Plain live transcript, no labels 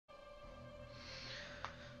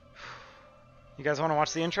You guys want to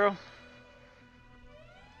watch the intro?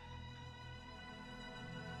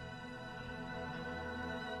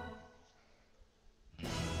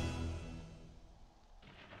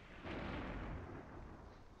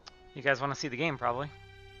 You guys want to see the game, probably.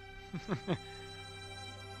 I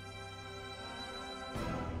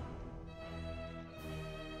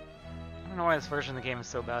don't know why this version of the game is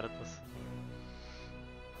so bad at this.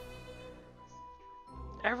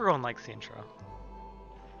 Everyone likes the intro.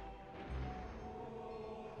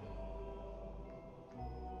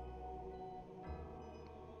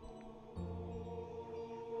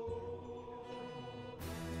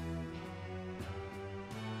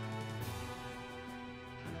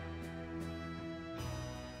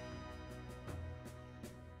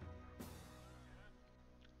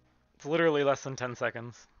 It's literally less than 10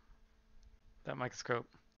 seconds. That microscope.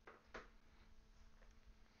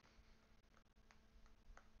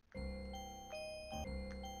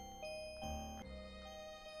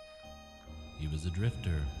 He was a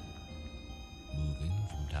drifter, moving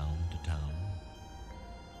from town to town,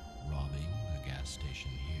 robbing a gas station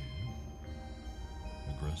here,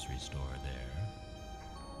 a grocery store there,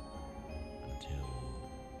 until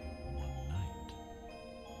one night.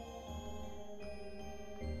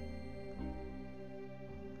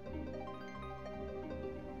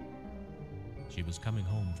 She was coming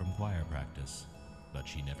home from choir practice, but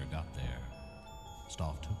she never got there.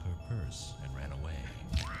 Stauf took her purse and ran away.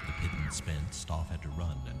 The pittance spent, Stauf had to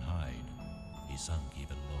run and hide. He sunk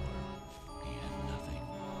even lower. He had nothing.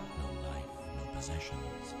 No life, no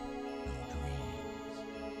possessions, no dreams.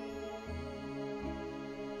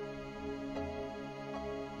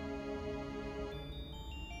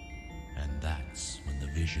 And that's when the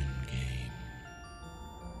vision came.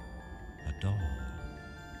 A doll.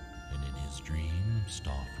 And in his dream,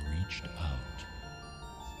 Stauf reached out.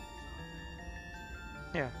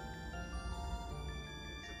 Yeah.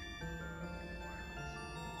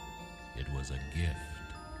 It was a gift.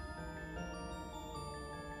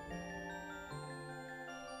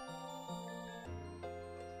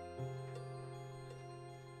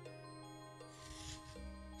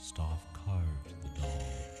 Stauf carved the doll,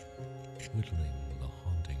 whittling the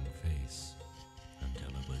haunting face until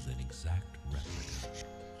it was an exact replica.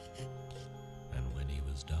 And when he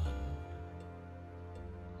was done,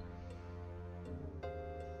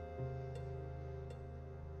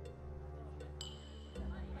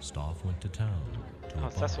 Stauf went to town to a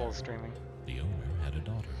bar. Cecil's streaming. The owner had a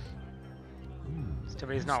daughter. It's too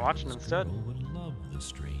bad he's not watching instead. Girl would love the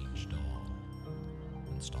strange doll.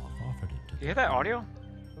 And Stauf offered it to You hear that audio?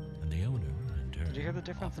 And the owner, in turn, Did you hear the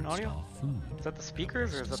difference in offered audio? Stauf food. Is that the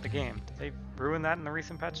speakers or is that the game? Did they ruin that in the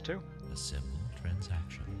recent patch too? A simple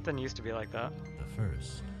transaction. Didn't used to be like that. The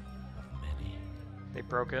first of many. They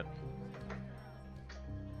broke it.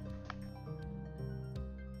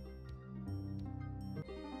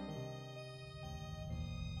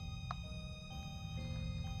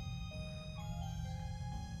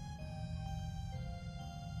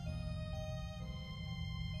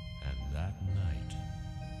 And that night,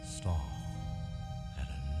 Stauf had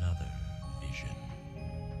another vision.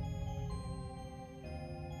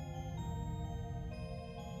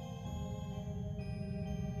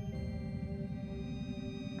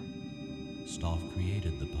 Stauf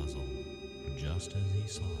created the puzzle just as he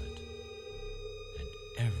saw it, and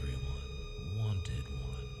everyone wanted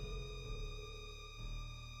one.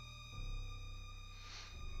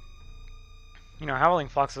 You know, Howling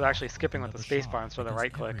Fox was actually skipping with the Another spacebar shock instead of because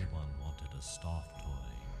right click. Everyone wanted a Stauf toy.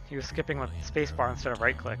 He was skipping with Boy the spacebar and instead of girl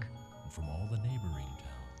right in click. town, and from all the neighboring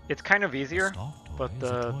towns. It's kind of A easier, Stauf toy but is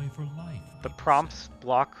a toy for life, the people prompts said.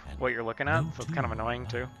 block And what you're looking at, no so it's kind of two annoying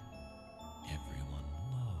too. alike. Everyone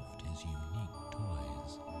loved his unique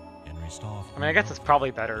toys. Henry Stauf I mean, I guess it's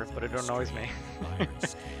probably better, but it annoys me.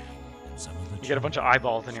 You get a bunch of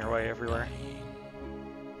eyeballs in your way everywhere.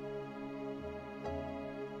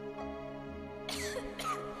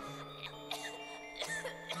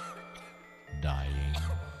 Dying,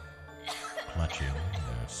 clutching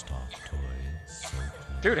their Stauf toys so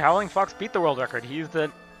close. Dude, Howling Fox beat the world record. He used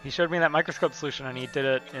it. He showed me that microscope solution and he did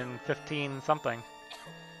it in 15 something.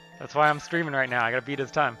 That's why I'm streaming right now. I gotta beat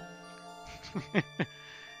his time.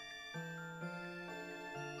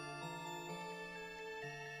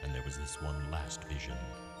 And there was this one last vision,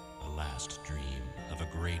 a last dream of a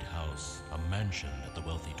great house, a mansion at the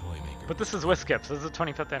wealthy toy maker. But this is with skips. This is the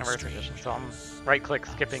 25th anniversary edition, so I'm right click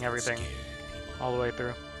skipping everything all the way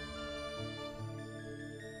through.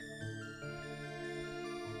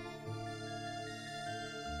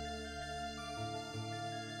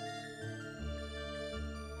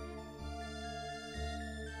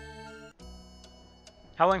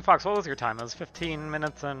 Howling Fox, what was your time? It was 15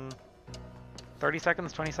 minutes and 30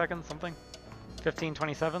 seconds, 20 seconds, something?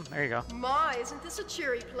 15:27? There you go. My, isn't this a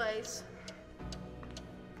cheery place?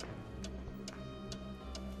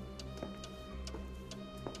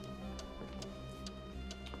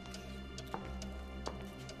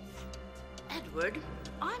 Edward,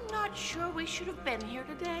 I'm not sure we should have been here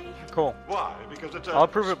today. Cool. Why? Because it's a I'll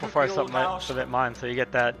approve it before I spooky old house. submit mine, so you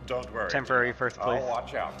get that Don't worry. temporary first place. I'll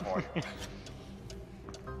watch out for you.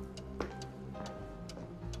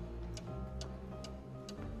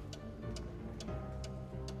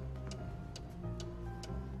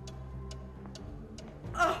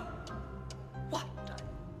 Oh, what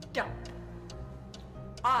a dump.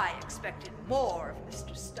 I expected more of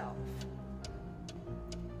Mr. Stauf.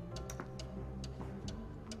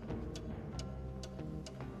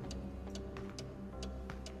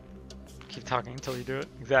 Keep talking until you do it.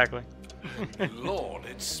 Exactly. Lord,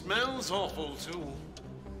 it smells awful too.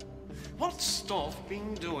 What's Stauf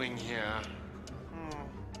been doing here?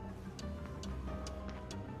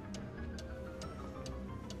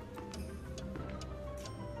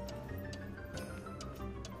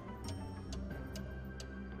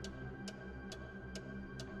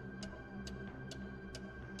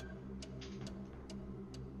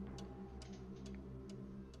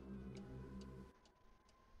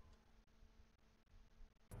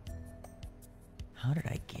 How did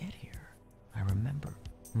I get here? I remember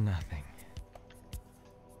nothing.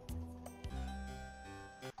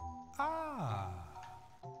 Ah,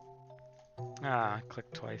 I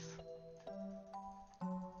clicked twice.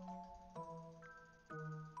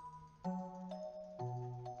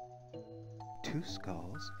 Two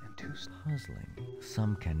skulls and two... Puzzling.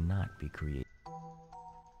 Some cannot be created.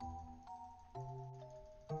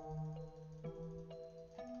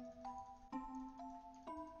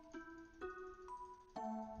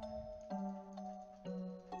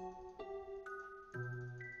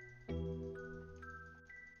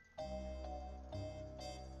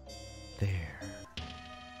 There.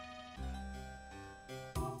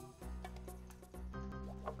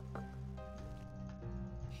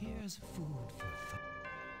 Here's food for thought.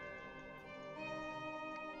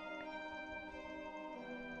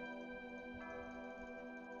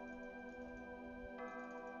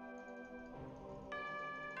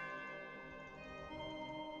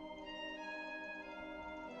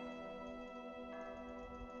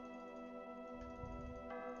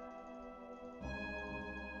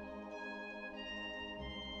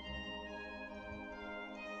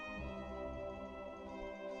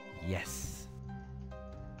 Yes.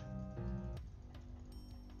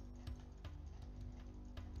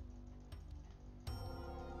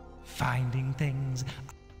 Finding things.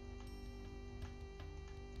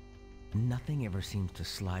 Nothing ever seems to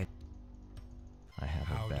slide. I have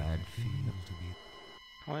a bad feeling.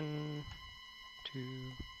 1, 2,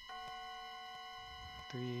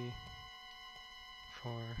 3,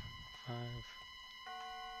 4, 5.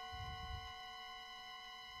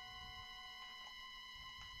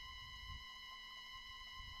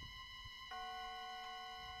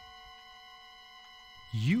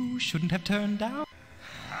 You shouldn't have turned down.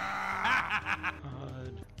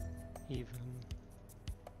 Odd, even.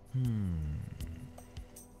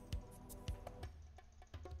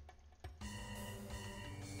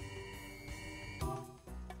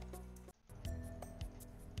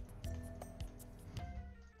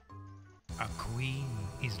 A queen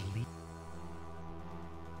is leaving.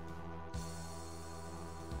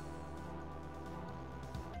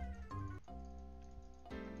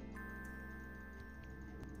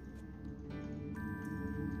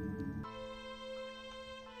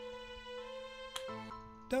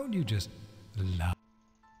 Don't you just love?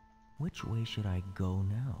 Which way should I go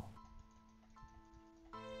now?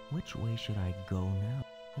 Which way should I go now?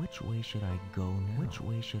 Which way should I go now? Which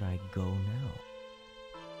way should I go now?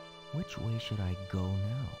 Which way should I go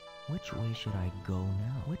now? Which way should I go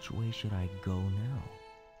now? Which way should I go now?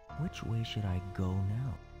 Which way should I go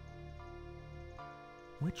now?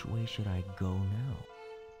 Which way should I go now?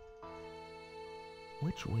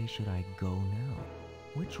 Which way should I go now?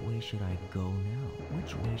 Which way should I go now?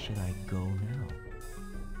 Which way should I go now?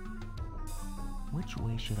 Which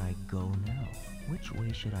way should I go now? Which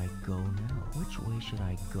way should I go now? Which way should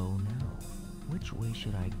I go now? Which way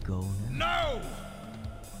should I go now? No!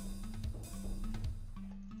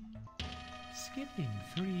 Skipping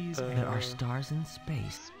threes. There are stars in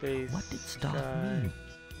space. Space. What did Stauf sky. mean?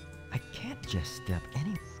 I can't just step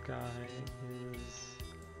any. Sky is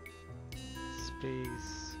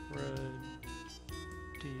space red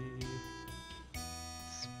D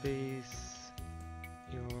space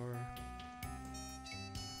your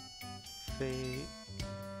fate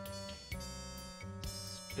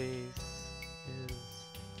space is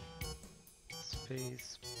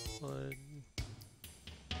space blood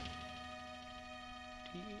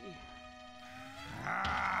D.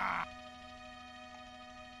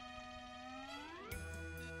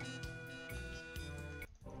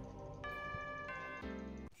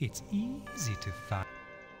 It's easy to find.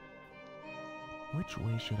 Which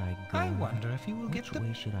way should I go? I now? wonder if you will Which get the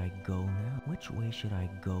way should I go now? Which way should I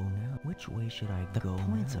go now? Which way should I go now?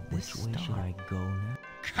 points of this Which way should star. I go now?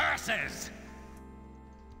 curses.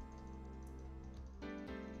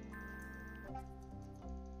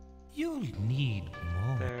 You'll need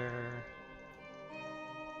more. There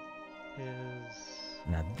is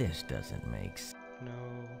Now this doesn't make sense. no.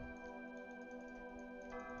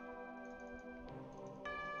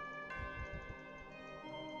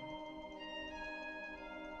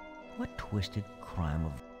 What twisted crime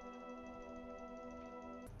of...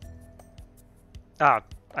 Ah,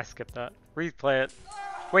 I skipped that. Replay it.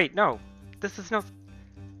 Wait, no. This is no...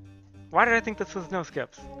 Why did I think this was no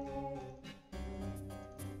skips?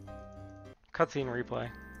 Cutscene replay.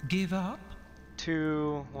 Give up?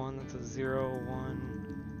 2, 1, that's a 0,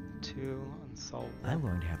 1, 2, unsolvable. I'm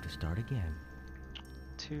going to have to start again.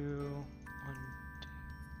 2, 1, 2.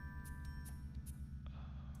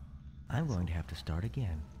 I'm going to have to start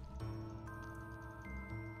again.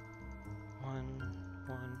 1,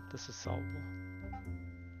 1, this is solvable.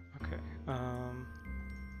 Okay,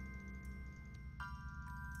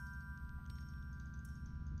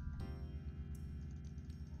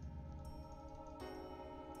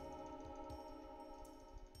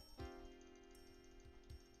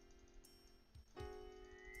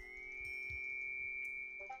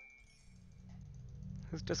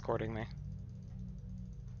 who's discording me?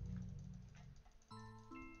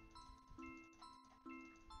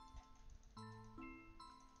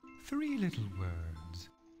 Three little words.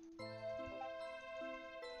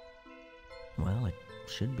 Well, it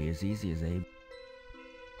should be as easy as a...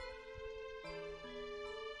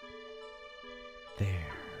 There.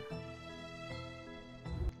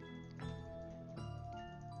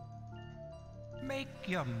 Make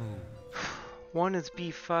your move. 1 is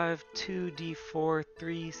B5, 2 D4,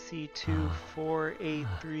 3 C2, 4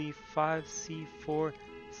 A3, 5 C4,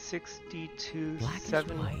 6 D2, Black is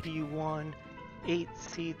 7 white. B1, 8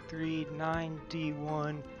 C3, 9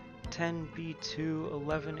 D1, 10 B2,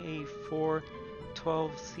 11 A4,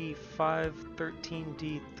 12 C5, 13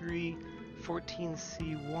 D3, 14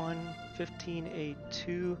 C1, 15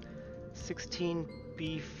 A2, 16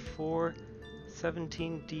 B4,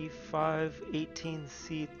 17 D5, 18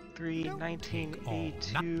 C3, Don't 19 take all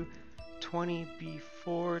A2, 20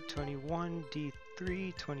 B4, 21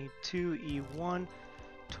 D3, 22 E1,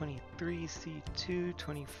 23 C2,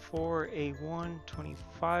 24 A1,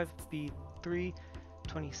 25 B3,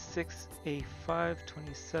 26 A5,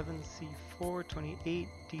 27 C4, 28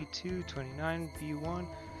 D2, 29 B1,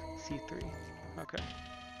 C3. Okay.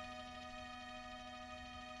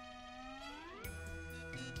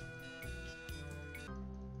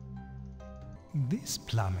 This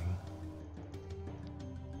plumbing.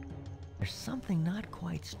 There's something not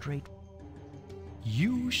quite straight.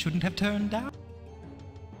 You shouldn't have turned down.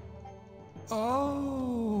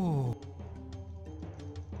 Oh.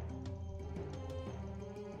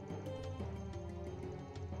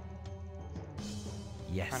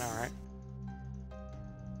 Yes. I know, right?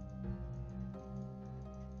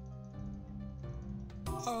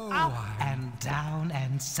 Oh. Up and down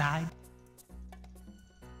and side.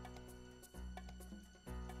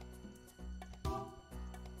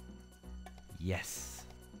 Yes.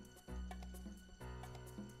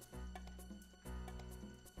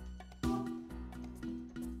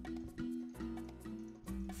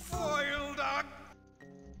 Foiled up.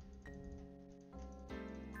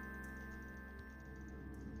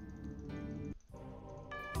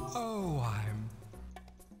 Oh, I'm...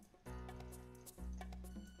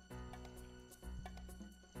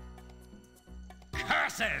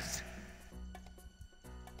 Curses!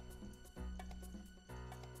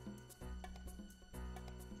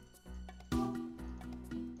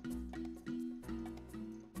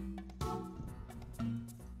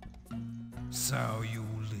 So you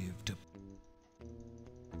lived.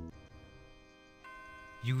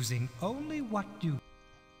 Using only what you...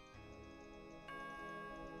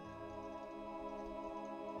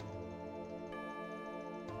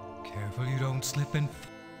 Careful you don't slip and...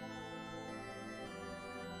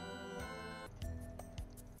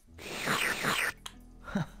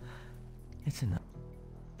 It's enough.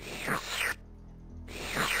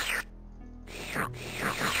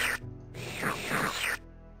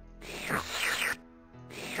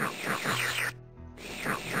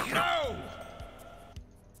 No!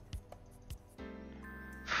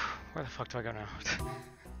 fuck do I go now?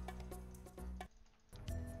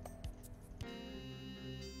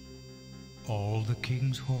 All the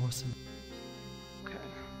king's horses. Okay.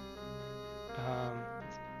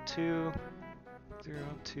 2, 0,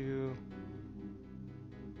 2,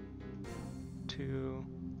 2,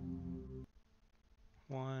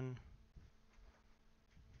 1.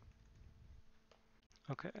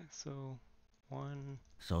 Okay, so 1.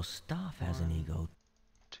 So Stauf has an ego.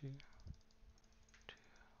 2.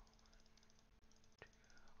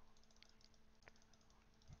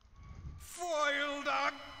 Foiled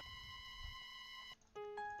on.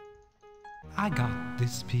 I got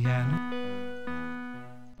this piano.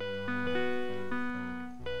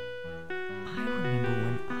 I remember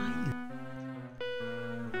when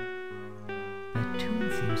that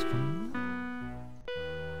tune seems familiar.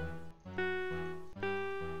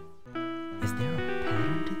 Is there a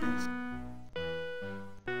pattern to this?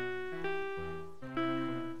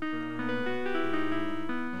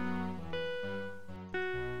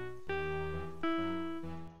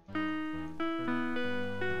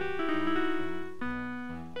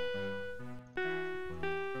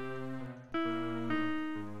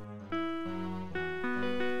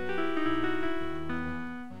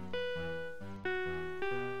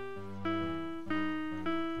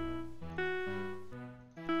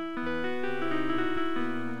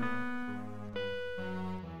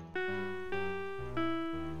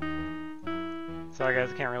 Sorry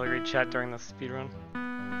guys, I can't really read chat during the speedrun.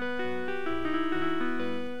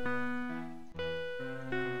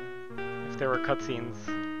 If there were cutscenes,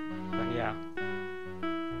 then yeah.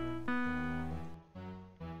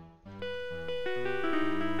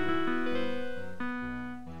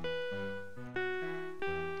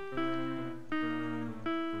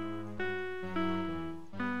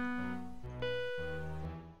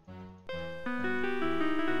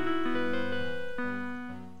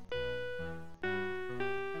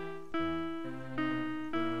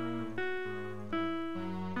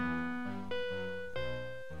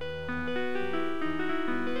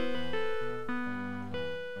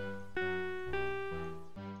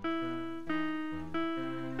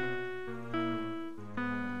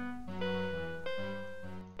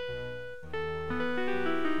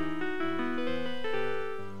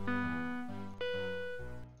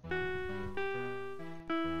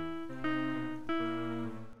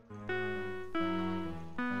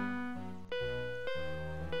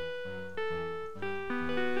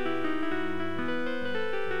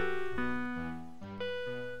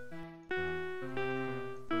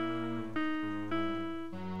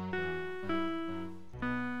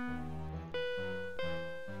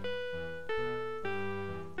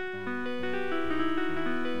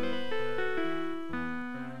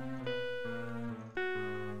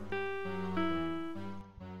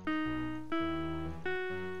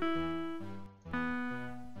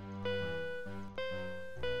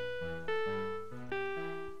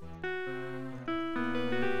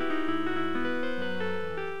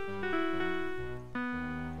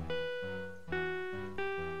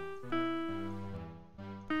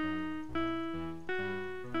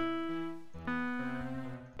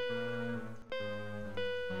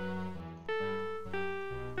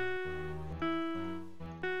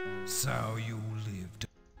 So you lived.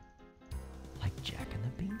 Like Jack and the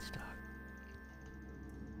Beanstalk.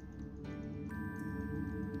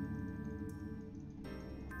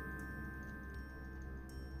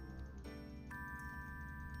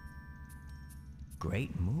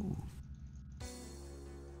 Great move.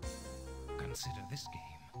 Consider this game.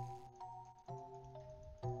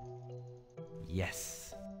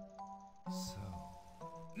 Yes. So.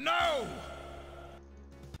 No!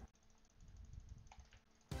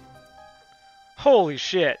 Holy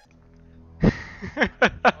shit!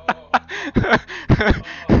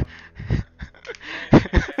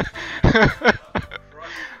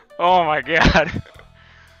 Oh my god.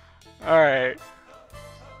 Alright.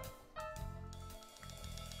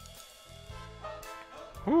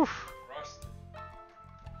 Whew.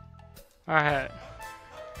 Alright.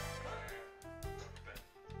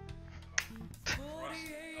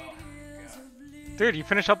 Dude, you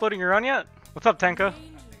finished uploading your run yet? What's up, Tenka?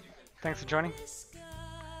 Thanks for joining.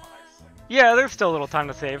 Yeah, there's still a little time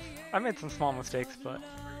to save. I made some small mistakes, but...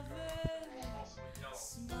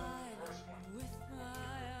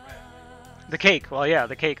 The cake. Well, yeah,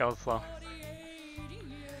 the cake, I was slow.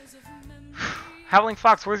 Howling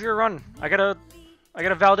Fox, where's your run? I gotta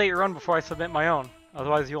validate your run before I submit my own.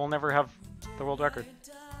 Otherwise, you will never have the world record.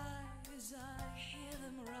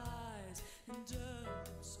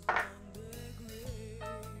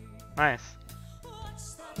 Nice.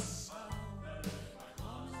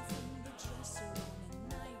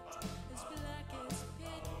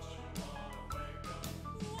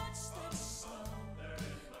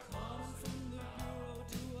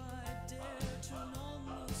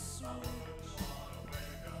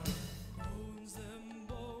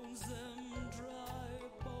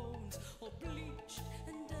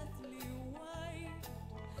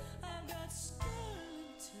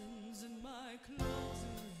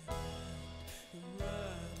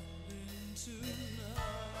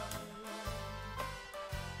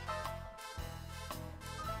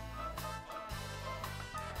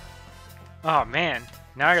 Oh man,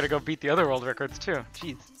 now I gotta go beat the other world records too.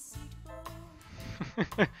 Jeez.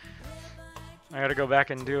 I gotta go back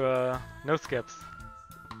and do no skips.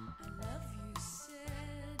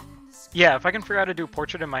 Yeah, if I can figure out how to do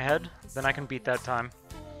portrait in my head, then I can beat that time.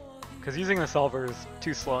 Because using the solver is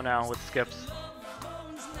too slow now with skips.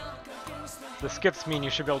 The skips mean you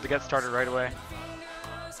should be able to get started right away.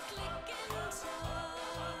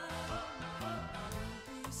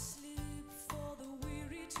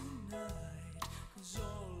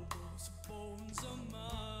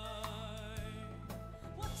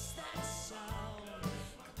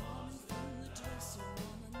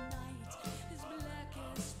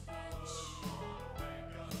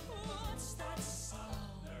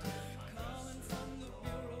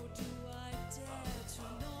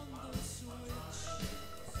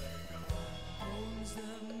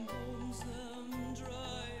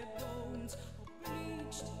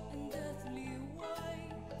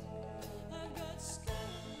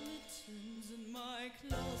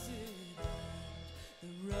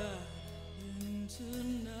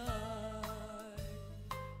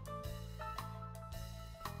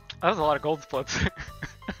 That was a lot of gold splits.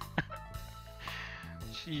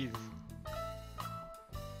 Jeez.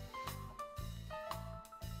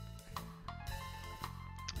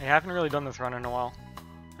 I haven't really done this run in a while.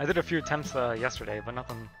 I did a few attempts yesterday, but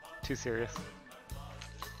nothing too serious.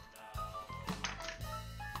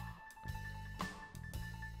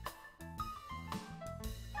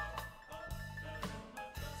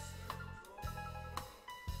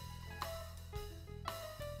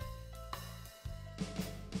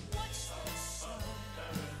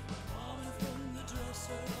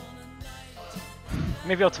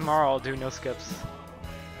 Maybe tomorrow I'll do no skips.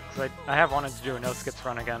 Cause I have wanted to do a no skips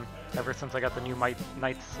run again ever since I got the new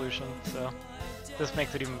night solution, so this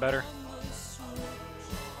makes it even better.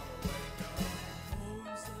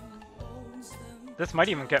 This might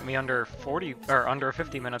even get me under 40 or under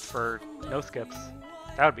 50 minutes for no skips.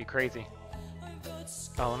 That would be crazy.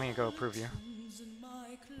 Oh, let me go approve you.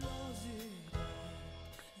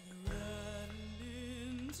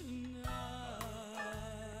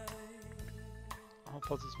 All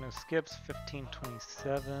puzzles, no skips,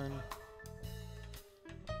 1527.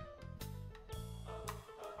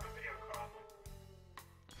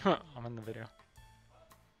 Huh, I'm in the video.